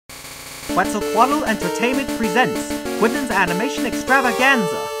Quetzalcoatl Entertainment presents Quinton's Animation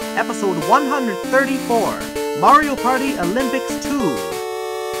Extravaganza, Episode 134, Mario Party Olympics 2.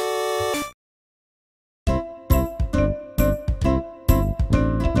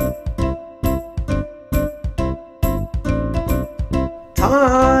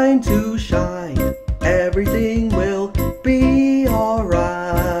 Time to shine, everything will be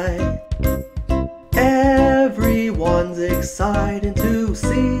alright. Everyone's excited to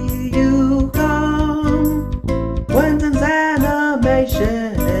see you come. Quinton's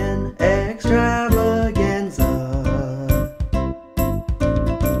Animation Extravaganza.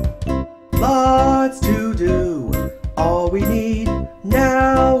 Lots to do, all we need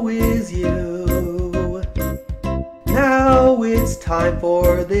now is you. Now it's time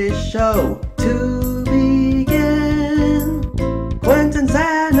for this show to begin. Quinton's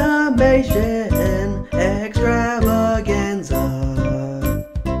Animation Extravaganza.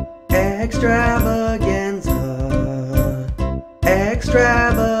 Extravaganza.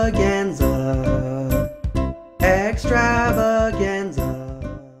 Extravaganza. Extravaganza.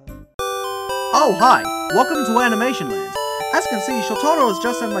 Oh, hi! Welcome to Animation Land. As you can see, Shotaro has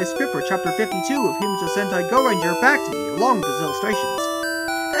just sent my script for Chapter 52 of Himcha Sentai Go Ranger back to me, along with his illustrations.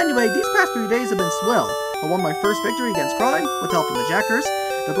 Anyway, these past 3 days have been swell. I won my first victory against crime, with help from the Jackers.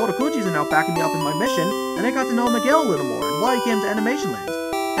 The Godokujis are now backing me up in my mission, and I got to know Miguel a little more and why he came to Animation Land.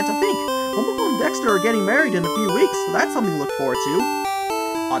 And to think, Momoko and Dexter are getting married in a few weeks, so that's something to look forward to.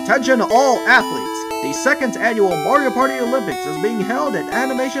 Attention all athletes! The 2nd annual Mario Party Olympics is being held at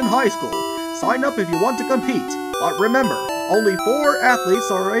Animation High School. Sign up if you want to compete, but remember, only 4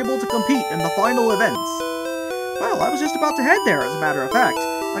 athletes are able to compete in the final events. Well, I was just about to head there, as a matter of fact.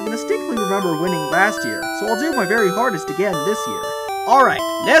 I can distinctly remember winning last year, so I'll do my very hardest again this year. Alright,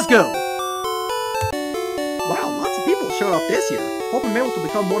 let's go! Wow, lots of people showed up this year. Hope I'm able to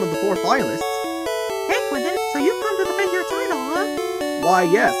become one of the 4 finalists. Hey Quinton, so you've come to defend your title, huh? Why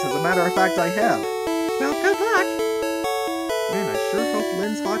yes, as a matter of fact I have. Well, good luck! Man, I sure hope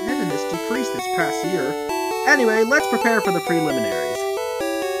Lynn's hot-headedness decreased this past year. Anyway, let's prepare for the preliminaries.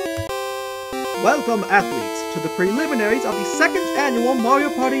 Welcome, athletes, to the preliminaries of the 2nd annual Mario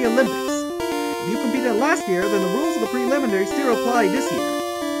Party Olympics. If you competed last year, then the rules of the preliminaries still apply this year.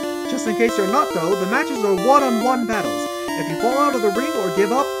 Just in case you're not, though, the matches are one-on-one battles. If you fall out of the ring or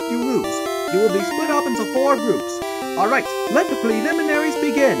give up, you lose. You will be split up into 4 groups. Alright, let the preliminaries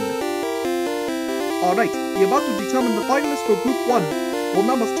begin. Alright, we're about to determine the finalists for Group 1. Will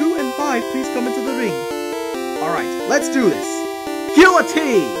numbers 2 and 5 please come into the ring? Alright, let's do this.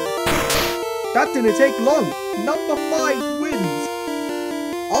 Guillotine! That didn't take long. Number 5 wins.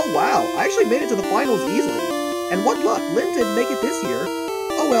 Oh wow, I actually made it to the finals easily. And what luck, Lynn didn't make it this year.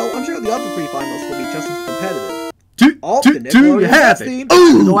 Oh well, I'm sure the other 3 finals will be just as competitive. Do you have it?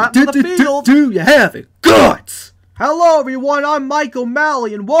 Do you have it? Guts! Hello everyone, I'm Mike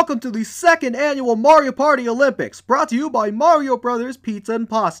O'Malley, and welcome to the 2nd annual Mario Party Olympics, brought to you by Mario Brothers Pizza and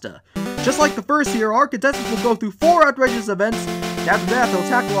Pasta. Just like the first year, our contestants will go through 4 outrageous events, and after that they'll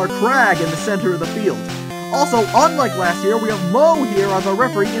tackle our crag in the center of the field. Also, unlike last year, we have Mo here as our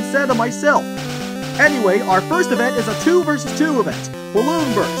referee instead of myself. Anyway, our first event is a 2 vs 2 event,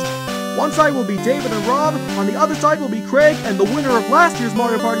 Balloon Burst. One side will be David and Rob, on the other side will be Craig, and the winner of last year's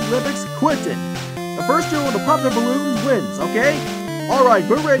Mario Party Olympics, Quinton. The first year with the pop their balloons wins, okay? Alright,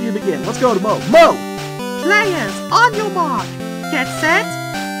 we're ready to begin. Let's go to Mo. Mo! Players, on your mark. Get set.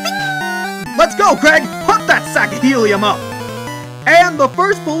 Let's go, Craig! Pop that sack of helium up! And the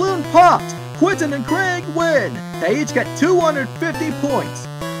first balloon popped! Quinton and Craig win! They each get 250 points.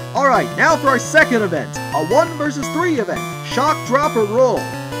 Alright, now for our second event, a 1 vs 3 event, Shock, Drop, or Roll.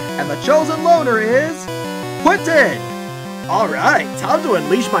 And the chosen loner is... Quinton! Alright, time to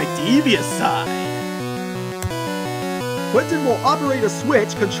unleash my devious side. Quinton will operate a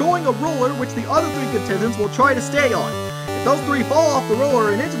switch controlling a roller which the other 3 contestants will try to stay on. If those 3 fall off the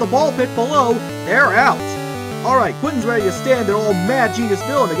roller and into the ball pit below, they're out. Alright, Quinton's ready to stand there all mad genius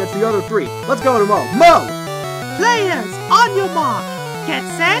villain against the other 3. Let's go to Mo. Mo! Players, on your mark. Get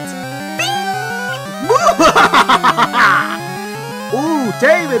set. Ooh,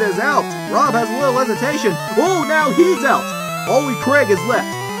 David is out. Rob has a little hesitation. Ooh, now he's out. Only Craig is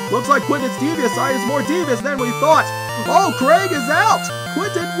left. Looks like Quinton's devious side is more devious than we thought. Oh, Craig is out.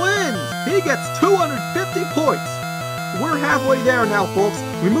 Quinton wins. He gets 250 points. We're halfway there now, folks.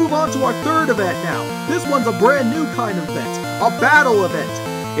 We move on to our third event now. This one's a brand new kind of event. A battle event.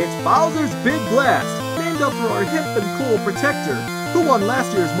 It's Bowser's Big Blast, named after our hip and cool protector, who won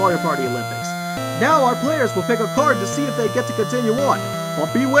last year's Mario Party Olympics. Now our players will pick a card to see if they get to continue on.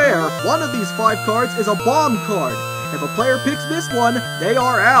 But beware, one of these 5 cards is a bomb card. If a player picks this one, they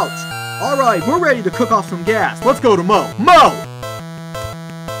are out. Alright, we're ready to cook off some gas. Let's go to Mo. Mo!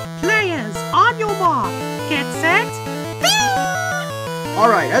 Players, on your mark. Get set.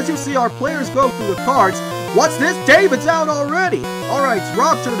 Alright, as you see our players go through the cards. What's this? David's out already! Alright, it's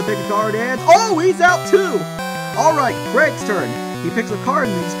Rob's turn to pick a card and... Oh, he's out too! Alright, Craig's turn. He picks a card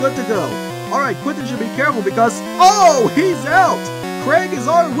and he's good to go. Alright, Quinton should be careful because... Oh, he's out! Craig is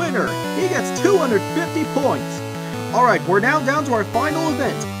our winner. He gets 250 points. Alright, we're now down to our final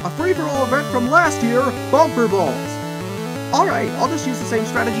event. A free-for-all event from last year, Bumper Balls. Alright, I'll just use the same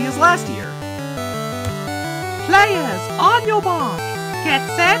strategy as last year. Players, on your mark. Get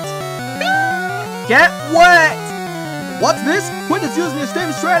set. Get wet! What's this? Quinton's using the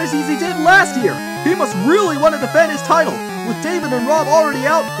same strategies he did last year. He must really want to defend his title. With David and Rob already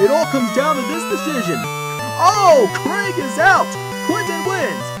out, it all comes down to this decision. Oh, Craig is out! Quinton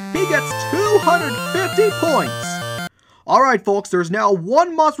wins! He gets 250 points! Alright folks, there's now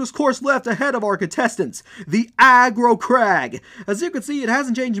one monstrous course left ahead of our contestants, the Aggro Crag. As you can see, it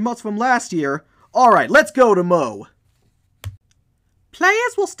hasn't changed much from last year. Alright, let's go to Mo.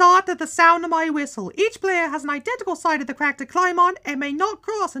 Players will start at the sound of my whistle. Each player has an identical side of the crag to climb on and may not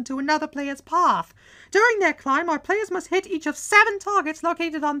cross into another player's path. During their climb, our players must hit each of 7 targets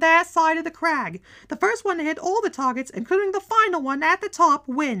located on their side of the crag. The first one to hit all the targets, including the final one at the top,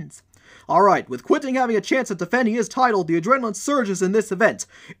 wins. Alright, with Quinton having a chance at defending his title, the adrenaline surges in this event.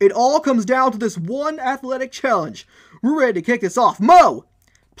 It all comes down to this one athletic challenge. We're ready to kick this off. Mo!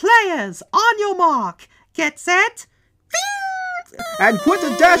 Players, on your mark. Get set. And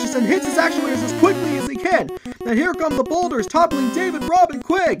Quinton dashes and hits his actuators as quickly as he can. And here come the boulders toppling David, Rob, and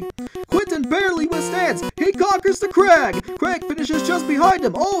Craig. Quinton barely withstands. He conquers the crag. Craig finishes just behind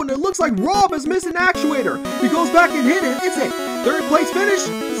him. Oh, and it looks like Rob has missed an actuator. He goes back and hits it. Third place finish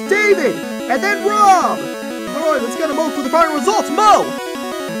is David. And then Rob. Alright, let's get a vote for the final results. Mo!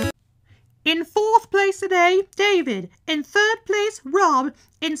 In 4th place today, David. In 3rd place, Rob.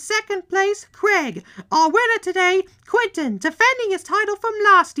 In 2nd place, Craig. Our winner today, Quinton, defending his title from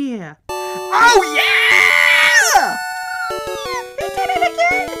last year. Oh yeah! He did it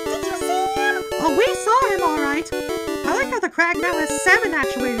again! Did you see him? Oh, we saw him alright. I like how the crag now has 7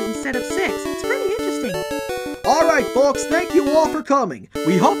 actuators instead of 6. It's pretty interesting. Alright folks, thank you all for coming.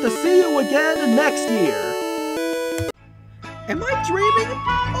 We hope to see you again next year. Am I dreaming?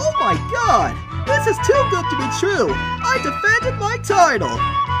 Oh my god! This is too good to be true! I defended my title!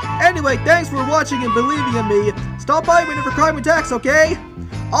 Anyway, thanks for watching and believing in me. Stop by me for crime attacks, okay?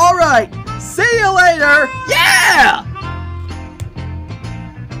 Alright, see you later! Yeah!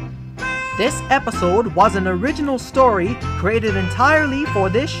 This episode was an original story created entirely for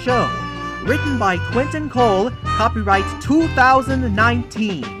this show. Written by Quinton Cole, copyright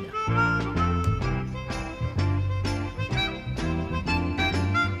 2019.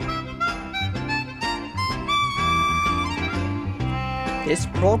 This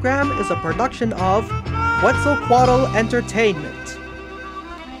program is a production of Quetzalcoatl Entertainment.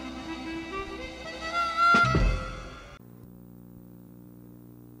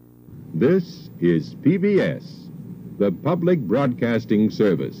 This is PBS, the Public Broadcasting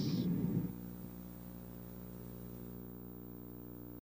Service.